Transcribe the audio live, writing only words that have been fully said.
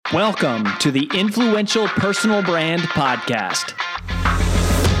Welcome to the Influential Personal Brand Podcast.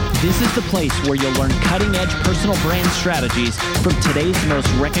 This is the place where you'll learn cutting-edge personal brand strategies from today's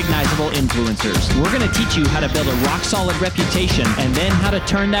most recognizable influencers. We're going to teach you how to build a rock-solid reputation and then how to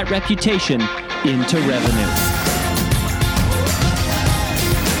turn that reputation into revenue.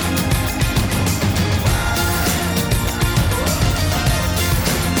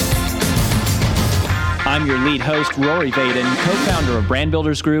 I'm your lead host, Rory Vaden, co-founder of Brand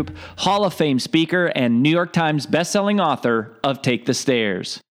Builders Group, Hall of Fame speaker, and New York Times bestselling author of Take the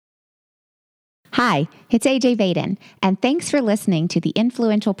Stairs. Hi, it's AJ Vaden, and thanks for listening to the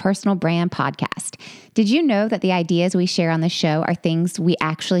Influential Personal Brand Podcast. Did you know that the ideas we share on the show are things we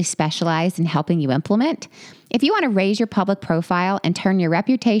actually specialize in helping you implement? If you want to raise your public profile and turn your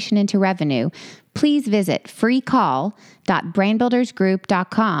reputation into revenue, please visit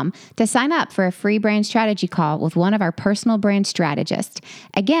freecall.brandbuildersgroup.com to sign up for a free brand strategy call with one of our personal brand strategists.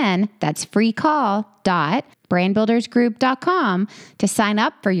 Again, that's freecall.brandbuildersgroup.com to sign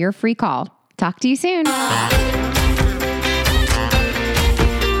up for your free call. Talk to you soon.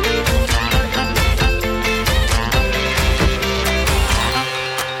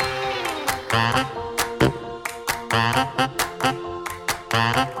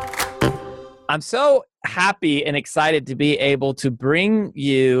 I'm so happy and excited to be able to bring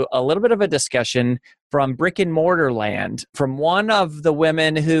you a little bit of a discussion from brick and mortar land, from one of the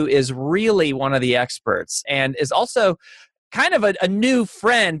women who is really one of the experts and is also kind of a new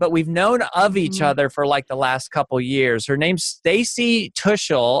friend, but we've known of each other for like the last couple years. Her name's Stacy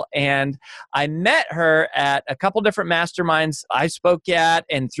Tuschl, and I met her at a couple different masterminds I spoke at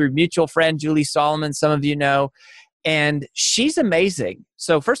and through mutual friend Julie Solomon, some of you know. And she's amazing.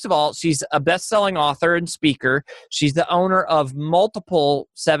 So first of all, she's a best-selling author and speaker. She's the owner of multiple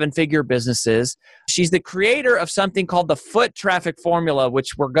seven-figure businesses. She's the creator of something called the foot traffic formula,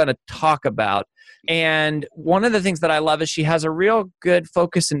 which we're going to talk about. And one of the things that I love is she has a real good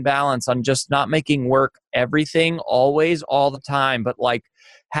focus and balance on just not making work everything, always, all the time, but like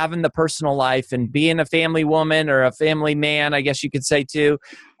having the personal life and being a family woman or a family man, I guess you could say too,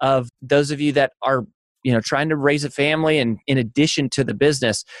 of those of you that are trying to raise a family and in addition to the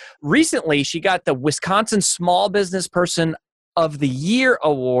business. Recently, she got the Wisconsin Small Business Person of the Year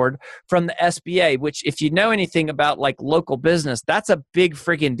award from the SBA, which if you know anything about like local business, that's a big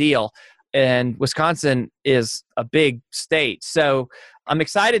freaking deal. And Wisconsin is a big state. So I'm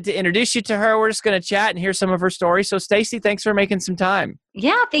excited to introduce you to her. We're just going to chat and hear some of her story. So Stacy, thanks for making some time.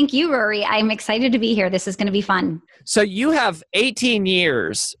 Yeah, thank you, Rory. I'm excited to be here. This is going to be fun. So you have 18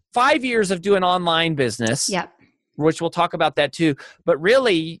 years, 5 years of doing online business. Yep. Which we'll talk about that too. But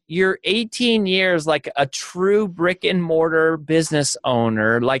really, you're 18 years like a true brick and mortar business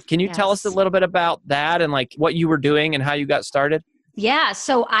owner. Like, can you tell us a little bit about that and like what you were doing and how you got started? Yeah.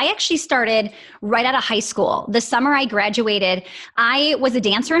 So I actually started right out of high school. The summer I graduated, I was a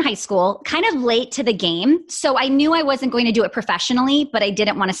dancer in high school, kind of late to the game. So I knew I wasn't going to do it professionally, but I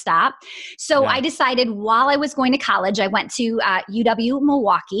didn't want to stop. So I decided while I was going to college, I went to UW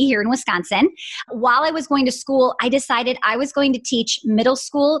Milwaukee here in Wisconsin. While I was going to school, I decided I was going to teach middle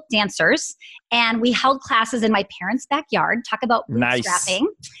school dancers. And we held classes in my parents' backyard. Talk about bootstrapping.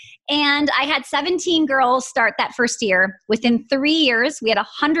 And I had 17 girls start that first year. Within 3 years, we had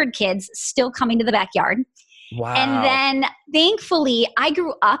 100 kids still coming to the backyard. Wow. And then thankfully, I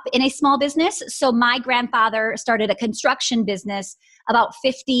grew up in a small business. So my grandfather started a construction business about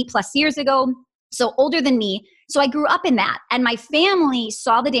 50 plus years ago. So older than me. So I grew up in that. And my family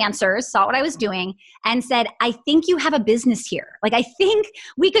saw the dancers, saw what I was doing, and said, I think you have a business here. Like, I think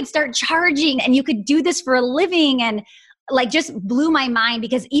we could start charging and you could do this for a living. And like just blew my mind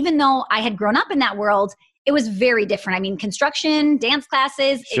because even though I had grown up in that world, it was very different. I mean, construction, dance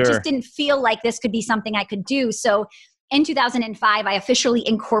classes, It just didn't feel like this could be something I could do. So in 2005, I officially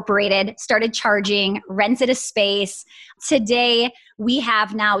incorporated, started charging, rented a space. Today, we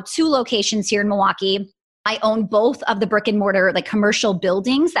have now 2 locations here in Milwaukee. I own both of the brick and mortar, like commercial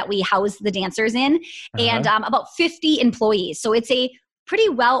buildings that we house the dancers in, and about 50 employees. So it's a pretty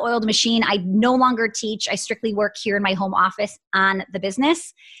well-oiled machine. I no longer teach. I strictly work here in my home office on the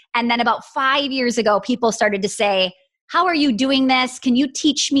business. And then about 5 years ago, people started to say, how are you doing this? Can you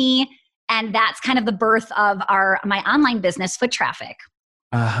teach me? And that's kind of the birth of my online business, Foot Traffic.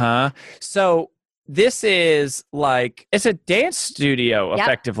 So this is like, it's a dance studio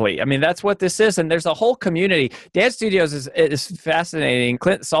effectively. I mean, that's what this is. And there's a whole community. Dance studios is fascinating.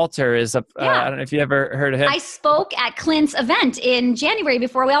 Clint Salter is I don't know if you ever heard of him. I spoke at Clint's event in January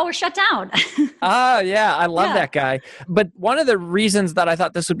before we all were shut down. Yeah. I love that guy. But one of the reasons that I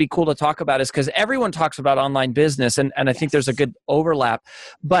thought this would be cool to talk about is because everyone talks about online business. And I think there's a good overlap.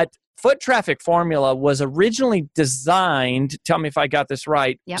 But Foot Traffic Formula was originally designed, tell me if I got this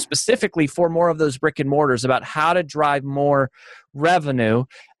right, specifically for more of those brick and mortars, about how to drive more revenue.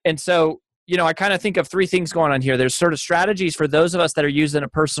 And so, I kind of think of three things going on here. There's sort of strategies for those of us that are using a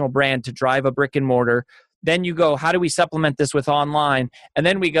personal brand to drive a brick and mortar. Then you go, how do we supplement this with online? And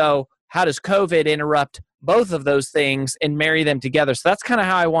then we go, how does COVID interrupt both of those things and marry them together? So that's kind of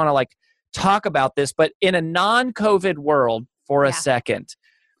how I want to talk about this. But in a non-COVID world for a second,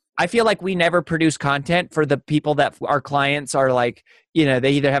 I feel like we never produce content for the people that our clients are they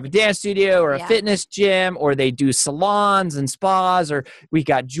either have a dance studio or a fitness gym, or they do salons and spas, or we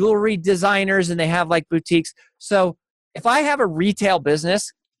got jewelry designers and they have boutiques. So if I have a retail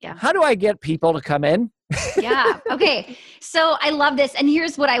business, how do I get people to come in? Okay. So I love this. And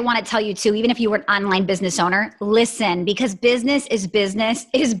here's what I want to tell you too, even if you were an online business owner, listen, because business is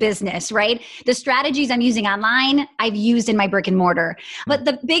business, right? The strategies I'm using online, I've used in my brick and mortar. But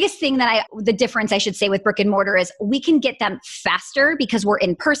the biggest thing the difference I should say with brick and mortar is we can get them faster because we're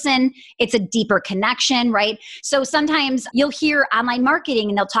in person. It's a deeper connection, right? So sometimes you'll hear online marketing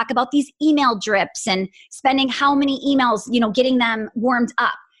and they'll talk about these email drips and spending how many emails, getting them warmed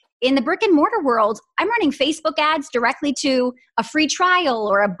up. In the brick and mortar world, I'm running Facebook ads directly to a free trial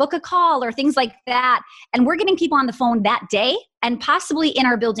or a book a call or things like that. And we're getting people on the phone that day and possibly in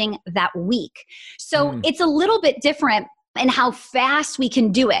our building that week. So it's a little bit different in how fast we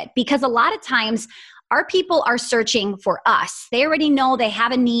can do it, because a lot of times our people are searching for us. They already know they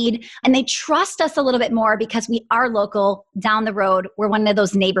have a need and they trust us a little bit more because we are local down the road. We're one of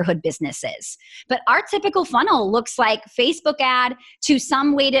those neighborhood businesses. But our typical funnel looks like Facebook ad to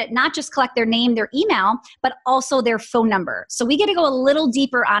some way to not just collect their name, their email, but also their phone number. So we get to go a little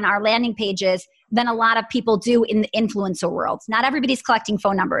deeper on our landing pages than a lot of people do in the influencer world. Not everybody's collecting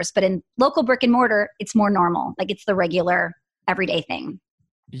phone numbers, but in local brick and mortar, it's more normal. It's the regular everyday thing.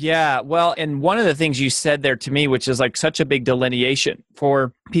 Yeah, well, and one of the things you said there to me, which is such a big delineation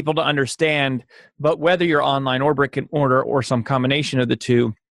for people to understand, but whether you're online or brick and mortar or some combination of the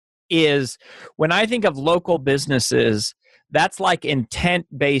two, is when I think of local businesses, that's like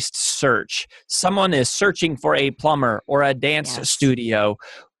intent-based search. Someone is searching for a plumber or a dance studio,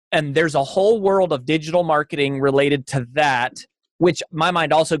 and there's a whole world of digital marketing related to that, which my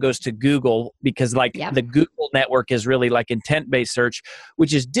mind also goes to Google, because the Google network is really intent-based search,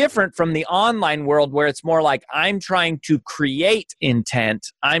 which is different from the online world where it's more I'm trying to create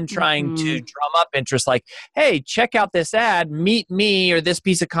intent. I'm trying to drum up interest, hey, check out this ad, meet me, or this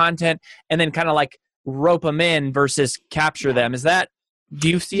piece of content, and then kind of rope them in versus capture them. Do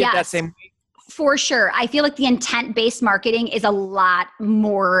you see it that same way? For sure. I feel like the intent-based marketing is a lot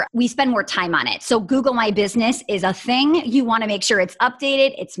more, we spend more time on it. So Google My Business is a thing. You want to make sure it's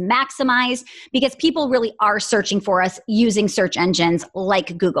updated, it's maximized, because people really are searching for us using search engines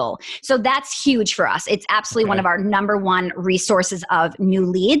like Google. So that's huge for us. It's absolutely one of our number one resources of new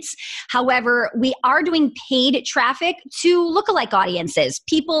leads. However, we are doing paid traffic to lookalike audiences,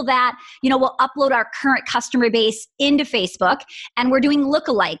 people that, will upload our current customer base into Facebook, and we're doing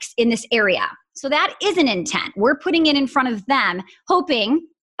lookalikes in this area. So that is an intent. We're putting it in front of them, hoping,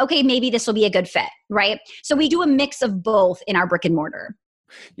 okay, maybe this will be a good fit, right? So we do a mix of both in our brick and mortar.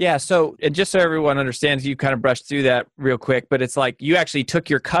 Yeah. So, and just so everyone understands, you kind of brushed through that real quick, but it's you actually took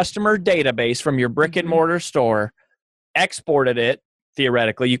your customer database from your brick and mortar store, exported it.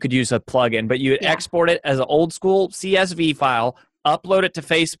 Theoretically, you could use a plugin, but you would export it as an old school CSV file, upload it to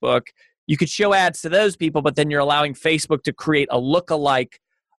Facebook. You could show ads to those people, but then you're allowing Facebook to create a lookalike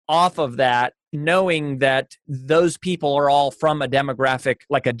off of that, knowing that those people are all from a demographic,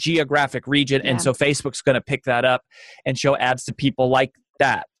 a geographic region. And so Facebook's going to pick that up and show ads to people like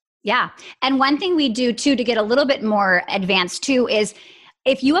that. Yeah. And one thing we do too, to get a little bit more advanced too, is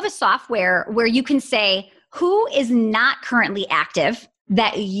if you have a software where you can say who is not currently active,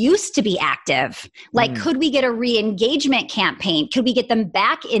 that used to be active. Could we get a re-engagement campaign? Could we get them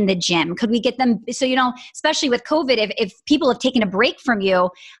back in the gym? Could we get them, so, especially with COVID, if people have taken a break from you,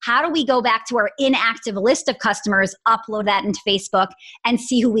 how do we go back to our inactive list of customers, upload that into Facebook and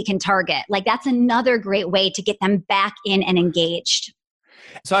see who we can target? That's another great way to get them back in and engaged.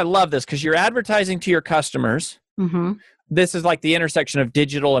 So I love this because you're advertising to your customers. This is the intersection of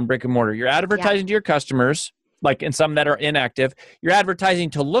digital and brick and mortar. You're advertising to your customers. like in some that are inactive. You're advertising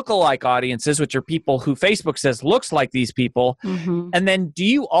to lookalike audiences, which are people who Facebook says looks like these people. Mm-hmm. And then do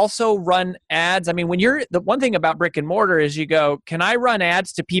you also run ads? I mean, the one thing about brick and mortar is you go, can I run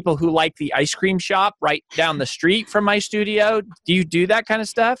ads to people who like the ice cream shop right down the street from my studio? Do you do that kind of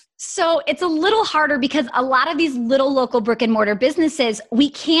stuff? So it's a little harder because a lot of these little local brick and mortar businesses,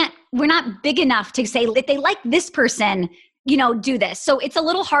 we're not big enough to say if they like this person, do this. So it's a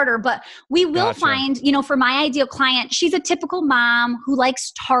little harder, but we will find, for my ideal client, she's a typical mom who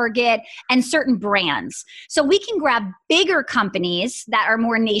likes Target and certain brands. So we can grab bigger companies that are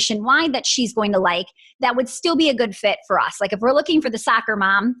more nationwide that she's going to like, that would still be a good fit for us. Like if we're looking for the soccer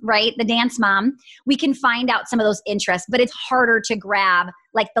mom, right? The dance mom, we can find out some of those interests, but it's harder to grab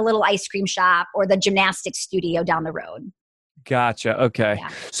like the little ice cream shop or the gymnastics studio down the road. Gotcha. Okay. Yeah.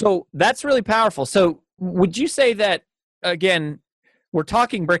 So that's really powerful. So would you say that, again, we're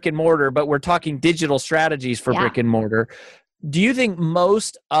talking brick and mortar, but we're talking digital strategies for brick and mortar. Do you think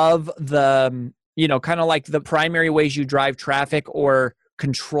most of the, kind of like the primary ways you drive traffic or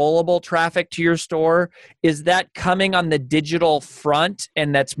controllable traffic to your store, is that coming on the digital front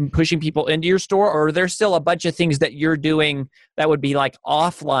and that's pushing people into your store? Or are there still a bunch of things that you're doing that would be like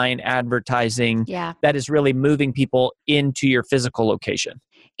offline advertising that is really moving people into your physical location?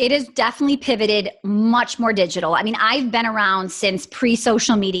 It has definitely pivoted much more digital. I mean, I've been around since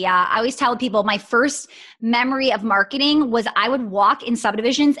pre-social media. I always tell people my first memory of marketing was I would walk in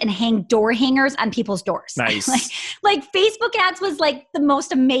subdivisions and hang door hangers on people's doors. Nice. like Facebook ads was like the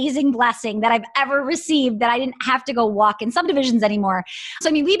most amazing blessing that I've ever received, that I didn't have to go walk in subdivisions anymore. So,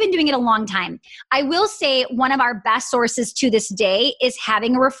 I mean, we've been doing it a long time. I will say one of our best sources to this day is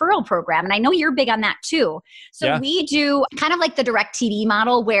having a referral program. And I know you're big on that too. So we do kind of like the direct TV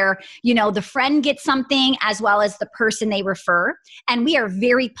model where, the friend gets something as well as the person they refer. And we are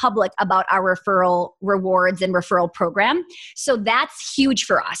very public about our referral rewards and referral program. So that's huge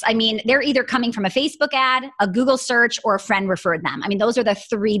for us. I mean, they're either coming from a Facebook ad, a Google search, or a friend referred them. I mean, those are the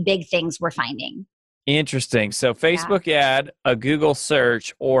three big things we're finding. Interesting. So Facebook ad, a Google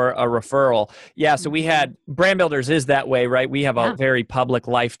search, or a referral. Yeah. So we had Brand Builders is that way, right? We have a very public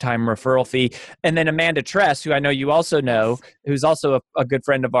lifetime referral fee. And then Amanda Tress, who I know you also know, who's also a good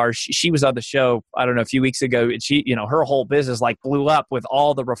friend of ours. She was on the show, I don't know, a few weeks ago. And she, her whole business like blew up with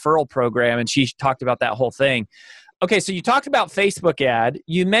all the referral program. And she talked about that whole thing. Okay, so you talked about Facebook ad.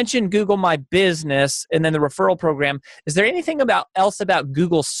 You mentioned Google My Business and then the referral program. Is there anything else about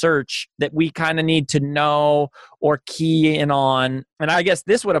Google search that we kind of need to know or key in on? And I guess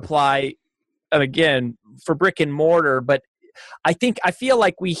this would apply, again, for brick and mortar, but I feel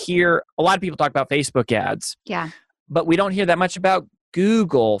like we hear a lot of people talk about Facebook ads. Yeah. But we don't hear that much about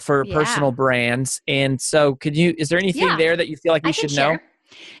Google for personal brands. And so is there anything there that you feel like we should know?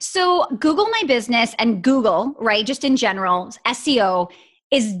 So Google My Business and Google, right, just in general, SEO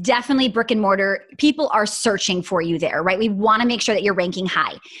is definitely brick and mortar. People are searching for you there, right? We want to make sure that you're ranking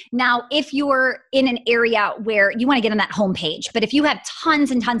high. Now, if you're in an area where you want to get on that homepage, but if you have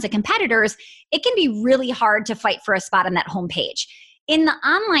tons and tons of competitors, it can be really hard to fight for a spot on that homepage. In the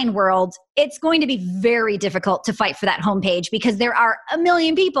online world, it's going to be very difficult to fight for that homepage because there are a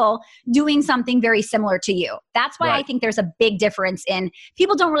million people doing something very similar to you. That's why I think there's a big difference in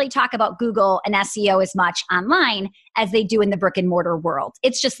people don't really talk about Google and SEO as much online as they do in the brick and mortar world.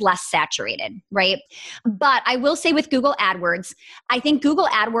 It's just less saturated, right? But I will say with Google AdWords, I think Google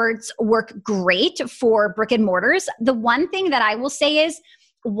AdWords work great for brick and mortars. The one thing that I will say is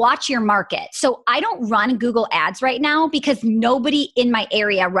watch your market. So I don't run Google ads right now because nobody in my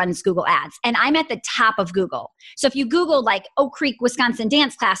area runs Google ads. And I'm at the top of Google. So if you Google like Oak Creek, Wisconsin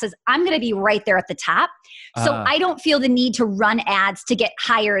dance classes, I'm going to be right there at the top. So I don't feel the need to run ads to get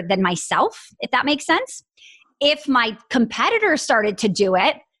higher than myself, if that makes sense. If my competitor started to do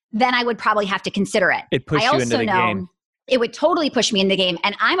it, then I would probably have to consider it. It pushed you into the game. It would totally push me in the game.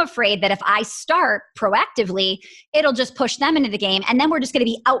 And I'm afraid that if I start proactively, it'll just push them into the game. And then we're just going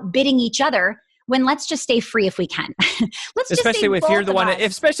to be outbidding each other when let's just stay free if we can. Especially if you're the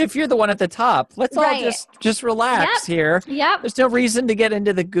one at the top. Let's all just relax here. Yep. There's no reason to get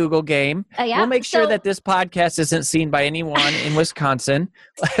into the Google game. We'll make sure that this podcast isn't seen by anyone in Wisconsin.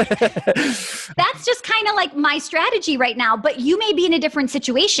 That's just kind of like my strategy right now, but you may be in a different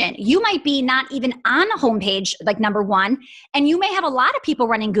situation. You might be not even on a homepage like number one, and you may have a lot of people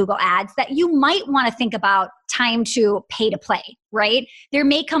running Google ads that you might want to think about time to pay to play, right? There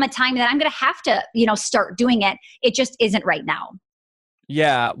may come a time that I'm going to have to, start doing it. It just isn't right now.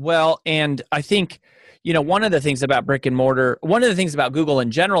 Yeah. Well, and I think, one of the things about brick and mortar, one of the things about Google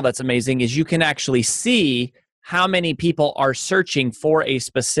in general that's amazing is you can actually see how many people are searching for a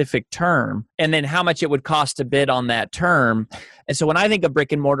specific term, and then how much it would cost to bid on that term. And so when I think of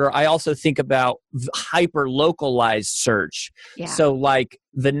brick and mortar, I also think about hyper localized search. Yeah. So like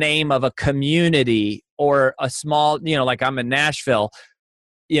the name of a community or a small, like I'm in Nashville,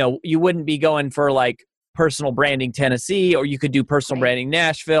 you wouldn't be going for like personal branding Tennessee, or you could do personal branding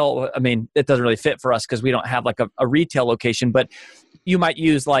Nashville. I mean, it doesn't really fit for us because we don't have like a retail location, but you might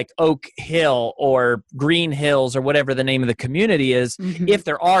use like Oak Hill or Green Hills or whatever the name of the community is. Mm-hmm. If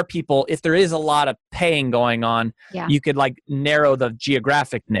there is a lot of paying going on, you could like narrow the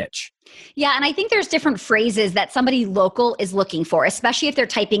geographic niche. Yeah, and I think there's different phrases that somebody local is looking for, especially if they're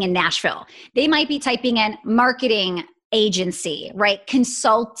typing in Nashville. They might be typing in marketing agency, right?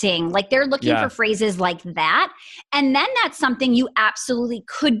 Consulting, like they're looking for phrases like that. And then that's something you absolutely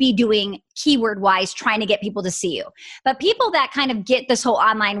could be doing keyword wise, trying to get people to see you. But people that kind of get this whole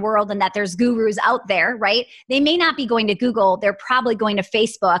online world and that there's gurus out there, right? They may not be going to Google. They're probably going to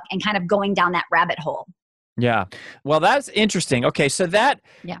Facebook and kind of going down that rabbit hole. Yeah. Well, that's interesting. Okay. So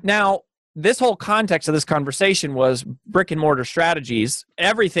now, this whole context of this conversation was brick and mortar strategies.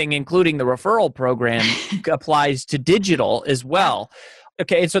 Everything, including the referral program, applies to digital as well.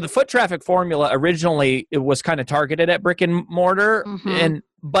 Okay, and so the foot traffic formula originally it was kind of targeted at brick and mortar,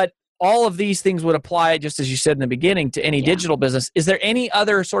 but all of these things would apply, just as you said in the beginning, to any digital business. Is there any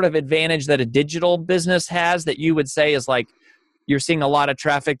other sort of advantage that a digital business has that you would say is like you're seeing a lot of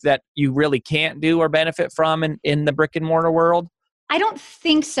traffic that you really can't do or benefit from in the brick and mortar world? I don't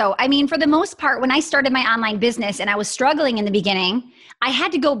think so. I mean, for the most part, when I started my online business and I was struggling in the beginning, I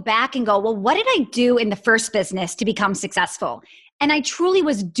had to go back and go, well, what did I do in the first business to become successful? And I truly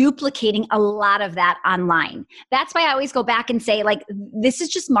was duplicating a lot of that online. That's why I always go back and say, like, this is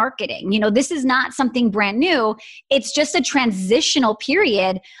just marketing. This is not something brand new. It's just a transitional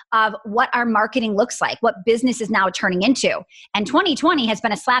period of what our marketing looks like, what business is now turning into. And 2020 has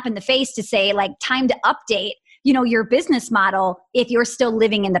been a slap in the face to say, like, time to update your business model if you're still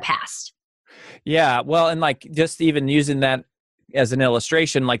living in the past. Yeah. Well, and like just even using that as an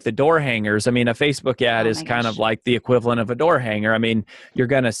illustration, like the door hangers, I mean, a Facebook ad is kind of like the equivalent of a door hanger. I mean, you're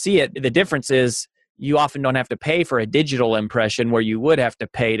going to see it. The difference is you often don't have to pay for a digital impression where you would have to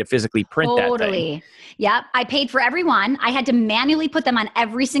pay to physically print that thing. Yep. I paid for every one. I had to manually put them on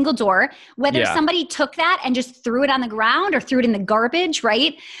every single door, whether somebody took that and just threw it on the ground or threw it in the garbage,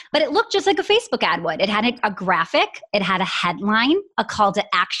 right? But it looked just like a Facebook ad would. It had a graphic, it had a headline, a call to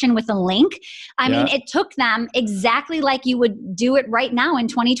action with a link. I mean, it took them exactly like you would do it right now in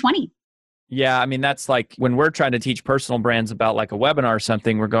 2020. Yeah. I mean, that's like when we're trying to teach personal brands about like a webinar or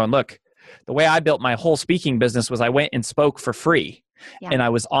something, we're going, look, the way I built my whole speaking business was I went and spoke for free. And I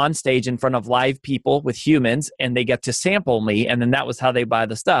was on stage in front of live people with humans and they get to sample me. And then that was how they buy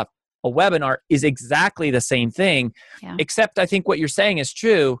the stuff. A webinar is exactly the same thing, except I think what you're saying is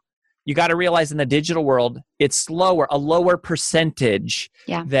true. You got to realize in the digital world, it's a lower percentage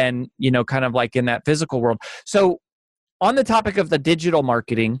than, kind of like in that physical world. So on the topic of the digital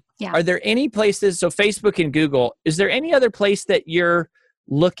marketing, are there any places, so Facebook and Google, is there any other place that you're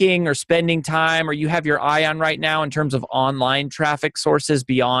looking or spending time or you have your eye on right now in terms of online traffic sources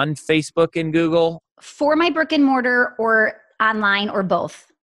beyond Facebook and Google? For my brick and mortar or online or both?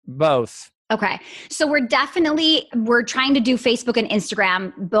 Both. Okay. So we're trying to do Facebook and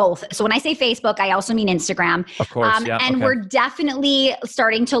Instagram both. So when I say Facebook, I also mean Instagram. Of course. We're definitely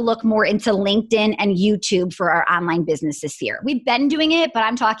starting to look more into LinkedIn and YouTube for our online business this year. We've been doing it, but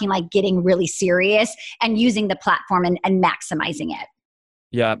I'm talking like getting really serious and using the platform and maximizing it.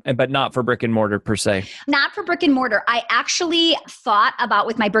 Yeah, but not for brick and mortar per se. Not for brick and mortar. I actually thought about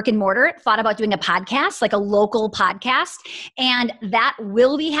doing a podcast, like a local podcast, and that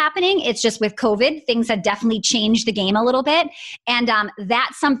will be happening. It's just with COVID, things have definitely changed the game a little bit. And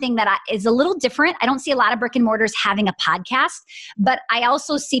that's something that is a little different. I don't see a lot of brick and mortars having a podcast, but I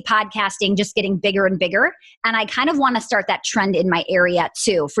also see podcasting just getting bigger and bigger. And I kind of want to start that trend in my area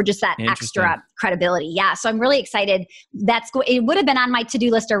too, for just that extra credibility. Yeah. So I'm really excited. It would have been on my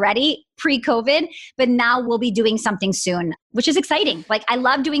to-do list already pre-COVID, but now we'll be doing something soon, which is exciting. Like I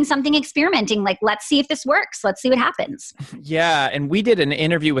love doing something experimenting. Like, let's see if this works. Let's see what happens. Yeah. And we did an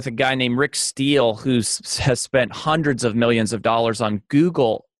interview with a guy named Rick Steele, who has spent hundreds of millions of dollars on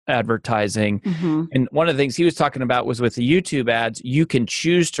Google advertising. Mm-hmm. And one of the things he was talking about was with the YouTube ads, you can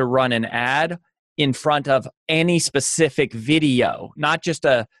choose to run an ad in front of any specific video, not just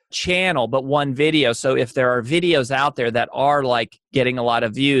a channel, but one video. So if there are videos out there that are like getting a lot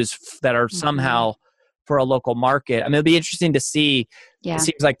of views that are somehow for a local market, I mean, it'll be interesting to see. Yeah. It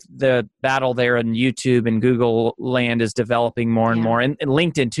seems like the battle there in YouTube and Google land is developing more and more, and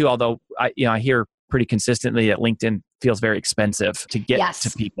LinkedIn too. Although I hear pretty consistently that LinkedIn feels very expensive to get Yes.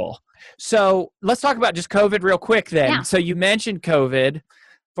 to people. So let's talk about just COVID real quick then. Yeah. So you mentioned COVID.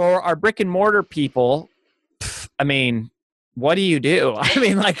 For our brick and mortar people, I mean, what do you do? I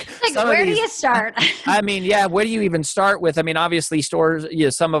mean, like where do you start? I mean, yeah, where do you even start with? I mean, obviously stores,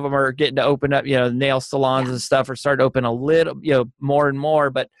 some of them are getting to open up, nail salons and stuff are starting to open a little, more and more.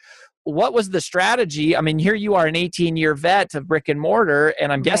 But what was the strategy? I mean, here you are, an 18-year vet of brick and mortar,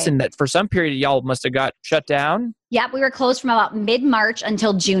 and I'm guessing that for some period y'all must have got shut down. Yep, we were closed from about mid-March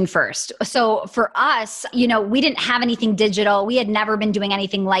until June 1st. So for us, we didn't have anything digital. We had never been doing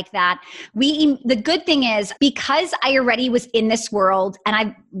anything like that. The good thing is, because I already was in this world and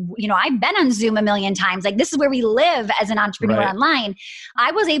I've been on Zoom a million times, like this is where we live as an entrepreneur online.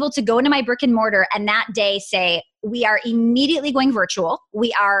 I was able to go into my brick and mortar and that day say, we are immediately going virtual.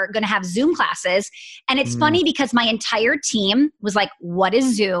 We are going to have Zoom classes. And it's funny because my entire team was like, what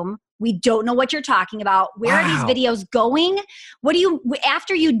is Zoom? We don't know what you're talking about. Where are these videos going?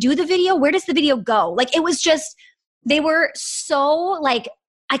 After you do the video, where does the video go? Like, it was just, they were so like,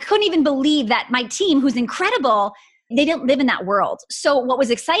 I couldn't even believe that my team, who's incredible, they didn't live in that world. So what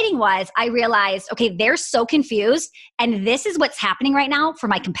was exciting was I realized, okay, they're so confused. And this is what's happening right now for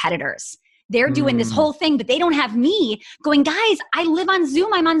my competitors. They're doing this whole thing, but they don't have me going, guys, I live on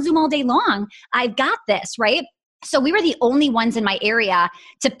Zoom. I'm on Zoom all day long. I've got this, right? So we were the only ones in my area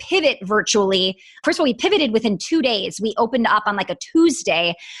to pivot virtually. First of all, we pivoted within 2 days. We opened up on like a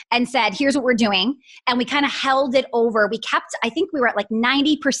Tuesday and said, here's what we're doing. And we kind of held it over. I think we were at like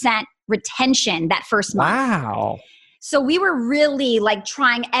 90% retention that first month. Wow. So we were really like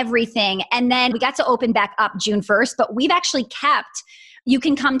trying everything. And then we got to open back up June 1st, but we've actually kept, you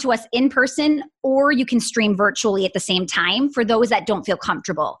can come to us in person or you can stream virtually at the same time for those that don't feel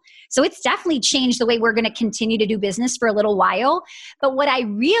comfortable. So it's definitely changed the way we're going to continue to do business for a little while. But what I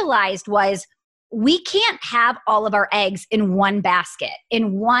realized was we can't have all of our eggs in one basket,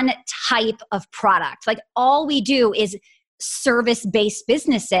 in one type of product. Like all we do is service-based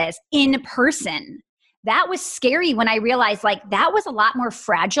businesses in person. That was scary when I realized like that was a lot more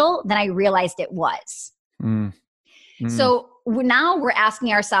fragile than I realized it was. So now we're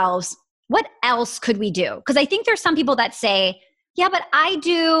asking ourselves, what else could we do? Because I think there's some people that say, yeah, but I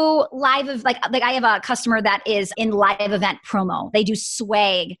do like I have a customer that is in live event promo. They do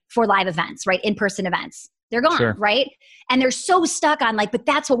swag for live events, right? In-person events. They're gone, right? And they're so stuck on like, but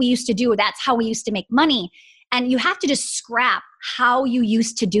that's what we used to do. That's how we used to make money. And you have to just scrap how you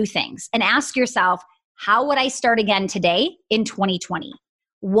used to do things and ask yourself, how would I start again today in 2020?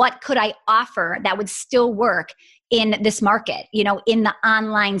 What could I offer that would still work in this market, in the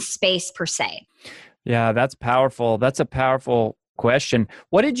online space per se? Yeah, that's powerful. That's a powerful question.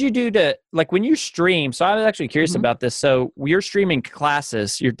 What did you do to, like when you stream? So I was actually curious about this. So you're streaming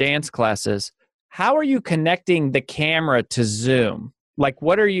classes, your dance classes. How are you connecting the camera to Zoom? Like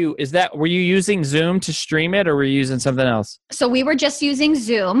were you using Zoom to stream it or were you using something else? So we were just using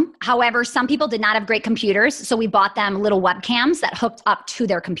Zoom. However, some people did not have great computers. So we bought them little webcams that hooked up to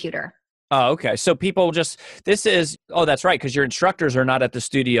their computer. Oh, okay. So people that's right, because your instructors are not at the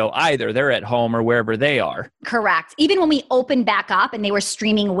studio either. They're at home or wherever they are. Correct. Even when we opened back up and they were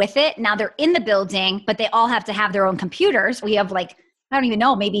streaming with it, now they're in the building, but they all have to have their own computers. We have like, I don't even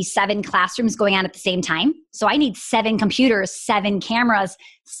know, maybe 7 classrooms going on at the same time. So I need 7 computers, 7 cameras,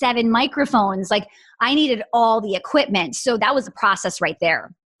 7 microphones. Like I needed all the equipment. So that was the process right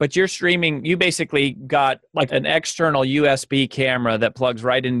there. But you're streaming, you basically got like an external USB camera that plugs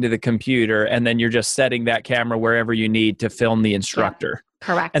right into the computer, and then you're just setting that camera wherever you need to film the instructor. Yeah,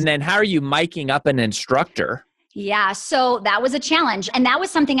 correct. And then how are you miking up an instructor? Yeah, so that was a challenge. And that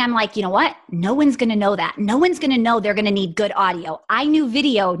was something I'm like, you know what? No one's going to know that. No one's going to know they're going to need good audio. I knew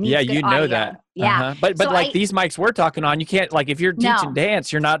video needs good audio. Yeah, you know that. Yeah. But so like these mics we're talking on, you can't, like if you're teaching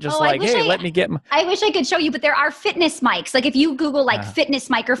dance, you're not just let me get my... I wish I could show you, but there are fitness mics. Like if you Google fitness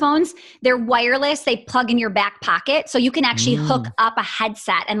microphones, they're wireless. They plug in your back pocket. So you can actually hook up a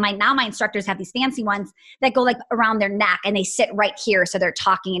headset. And now my instructors have these fancy ones that go like around their neck and they sit right here. So they're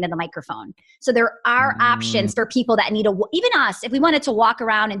talking into the microphone. So there are options for people that need even us, if we wanted to walk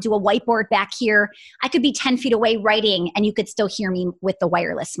around and do a whiteboard back here, I could be 10 feet away writing and you could still hear me with the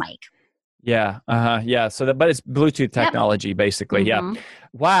wireless mic. Yeah. Yeah. So but it's Bluetooth technology, basically. Yeah.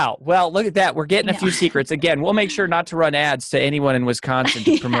 Wow. Well, look at that. We're getting a few secrets. Again, we'll make sure not to run ads to anyone in Wisconsin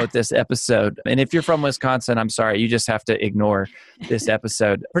to promote this episode. And if you're from Wisconsin, I'm sorry, you just have to ignore this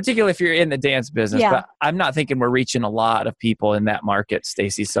episode, particularly if you're in the dance business. Yeah. But I'm not thinking we're reaching a lot of people in that market,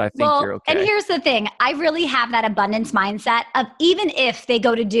 Stacy. So I think you're okay. And here's the thing. I really have that abundance mindset of even if they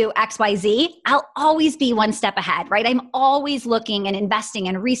go to do XYZ, I'll always be one step ahead, right? I'm always looking and investing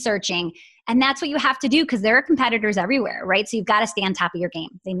and researching. And that's what you have to do because there are competitors everywhere, right? So you've got to stay on top of your game.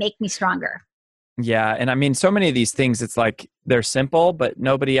 They make me stronger. Yeah. And I mean, so many of these things, it's like they're simple, but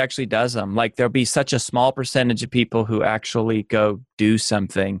nobody actually does them. Like there'll be such a small percentage of people who actually go do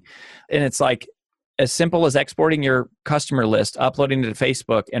something. And it's like as simple as exporting your customer list, uploading it to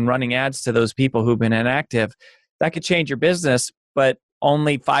Facebook and running ads to those people who've been inactive. That could change your business, but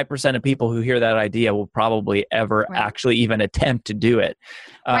only 5% of people who hear that idea will probably ever actually even attempt to do it.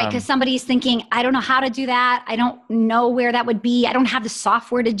 Right, because somebody's thinking, I don't know how to do that. I don't know where that would be. I don't have the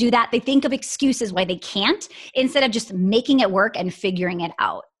software to do that. They think of excuses why they can't instead of just making it work and figuring it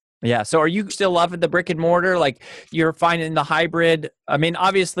out. Yeah. So are you still loving the brick and mortar? Like you're finding the hybrid? I mean,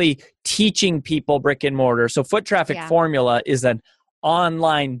 obviously teaching people brick and mortar. So Foot Traffic Formula is an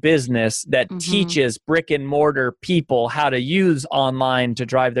online business that teaches brick and mortar people how to use online to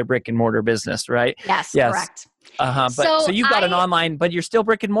drive their brick and mortar business, right? Yes. Correct. But so you've got an online, but you're still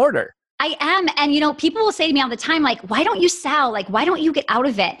brick and mortar. I am. And, people will say to me all the time, like, why don't you sell? Like, why don't you get out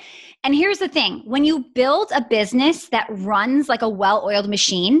of it? And here's the thing. When you build a business that runs like a well-oiled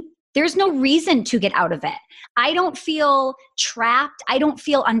machine, there's no reason to get out of it. I don't feel trapped. I don't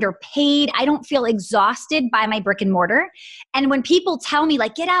feel underpaid. I don't feel exhausted by my brick and mortar. And when people tell me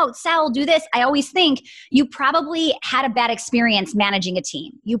like, get out, sell, do this, I always think you probably had a bad experience managing a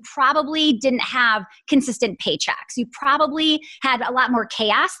team. You probably didn't have consistent paychecks. You probably had a lot more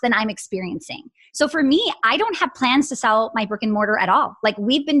chaos than I'm experiencing. So for me, I don't have plans to sell my brick and mortar at all. Like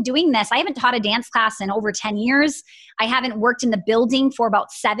we've been doing this. I haven't taught a dance class in over 10 years. I haven't worked in the building for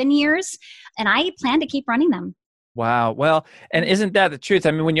about 7 years, and I plan to keep running them. Wow. Well, and isn't that the truth?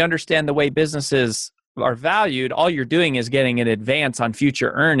 I mean, when you understand the way businesses are valued, all you're doing is getting an advance on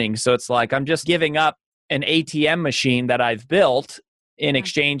future earnings. So it's like, I'm just giving up an ATM machine that I've built in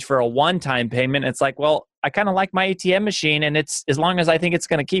exchange for a one-time payment. It's like, well, I kind of like my ATM machine, and it's as long as I think it's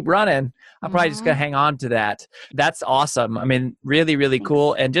going to keep running, I'm probably just going to hang on to that. That's awesome. I mean, really, really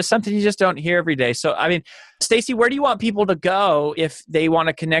cool. And just something you just don't hear every day. So, I mean, Stacy, where do you want people to go if they want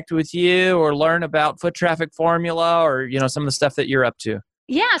to connect with you or learn about Foot Traffic Formula or, some of the stuff that you're up to?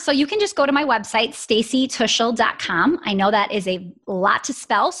 Yeah, so you can just go to my website, stacytuschl.com. I know that is a lot to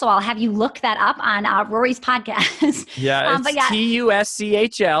spell, so I'll have you look that up on Rory's podcast. Yeah, it's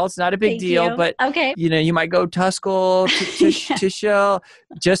Tuschl. It's not a big deal, but you might go Tuschl, Tuschl,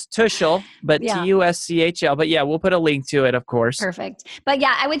 just Tuschl, but Tuschl. But yeah, we'll put a link to it, of course. Perfect. But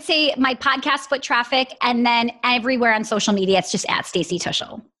yeah, I would say my podcast, Foot Traffic, and then everywhere on social media, it's just at Stacy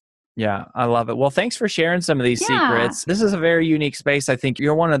Tuschl. Yeah, I love it. Well, thanks for sharing some of these secrets. This is a very unique space. I think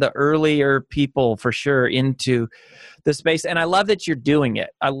you're one of the earlier people for sure into the space. And I love that you're doing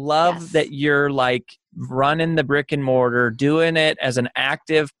it. I love that you're like running the brick and mortar, doing it as an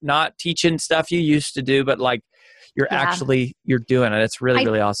active, not teaching stuff you used to do, but like you're doing it. It's really,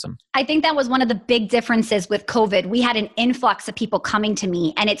 really awesome. I think that was one of the big differences with COVID. We had an influx of people coming to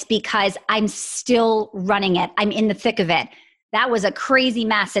me, and it's because I'm still running it. I'm in the thick of it. That was a crazy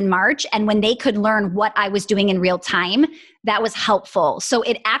mess in March. And when they could learn what I was doing in real time, that was helpful. So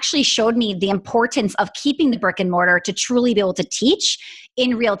it actually showed me the importance of keeping the brick and mortar to truly be able to teach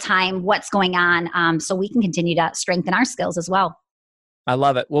in real time what's going on, so we can continue to strengthen our skills as well. I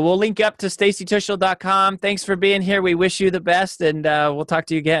love it. Well, we'll link up to stacytuschl.com. Thanks for being here. We wish you the best, and we'll talk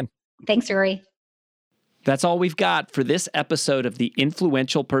to you again. Thanks, Rory. That's all we've got for this episode of the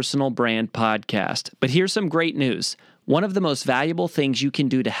Influential Personal Brand Podcast. But here's some great news. One of the most valuable things you can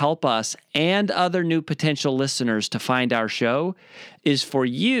do to help us and other new potential listeners to find our show is for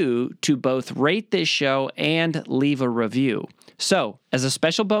you to both rate this show and leave a review. So, as a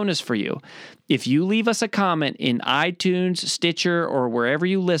special bonus for you, if you leave us a comment in iTunes, Stitcher, or wherever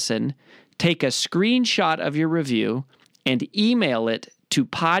you listen, take a screenshot of your review and email it to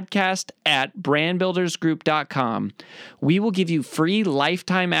podcast@brandbuildersgroup.com. We will give you free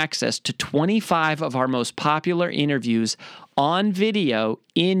lifetime access to 25 of our most popular interviews on video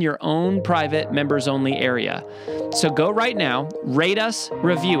in your own private members-only area. So go right now, rate us,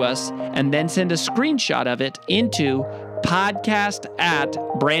 review us, and then send a screenshot of it into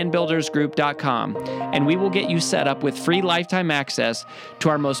podcast@brandbuildersgroup.com, and we will get you set up with free lifetime access to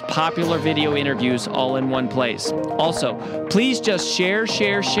our most popular video interviews all in one place. Also, please just share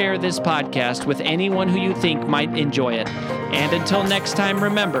this podcast with anyone who you think might enjoy it. And until next time,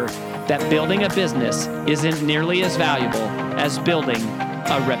 remember that building a business isn't nearly as valuable as building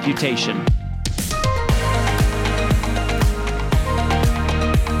a reputation.